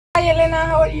Diana,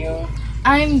 how are you?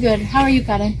 I'm good. How are you,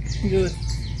 Karen? Good.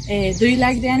 Do you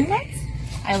like the animals?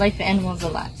 I like the animals a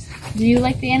lot. Do you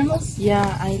like the animals?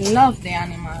 Yeah, I love the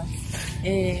animals.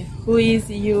 Who is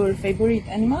your favorite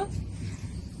animal?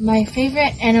 My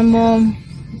favorite animal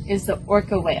is the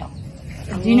orca whale.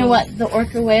 Do you know what the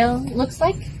orca whale looks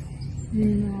like?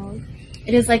 No.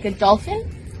 It is like a dolphin,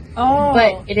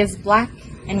 but it is black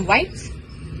and white,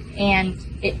 and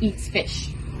it eats fish.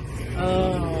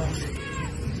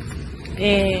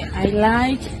 I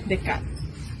like the cat.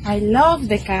 I love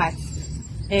the cat.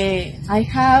 I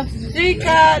have 3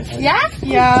 cats. Yeah?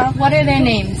 Yeah. What are their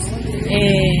names?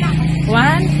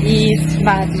 One is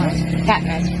Batman.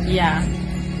 Batman. Yeah.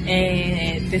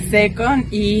 The second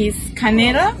is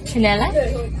Canela. Chanela?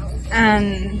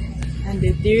 And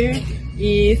the third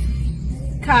is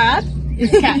Cat.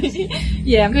 Cat.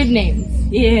 Yeah. Good names.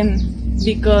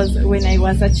 Because when I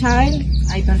was a child,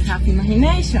 I don't have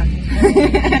imagination.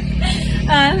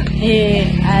 And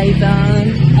I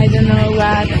don't know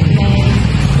what name.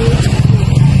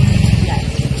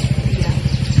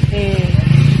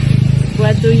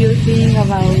 What do you think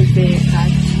about the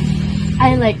cat?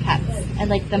 I like cats. I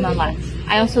like them a lot.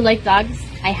 I also like dogs.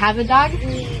 I have a dog,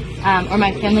 or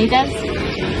my family does.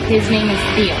 His name is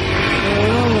Theo.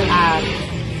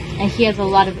 And he has a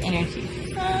lot of energy.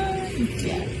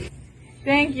 Yeah.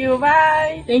 Thank you.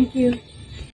 Bye. Thank you.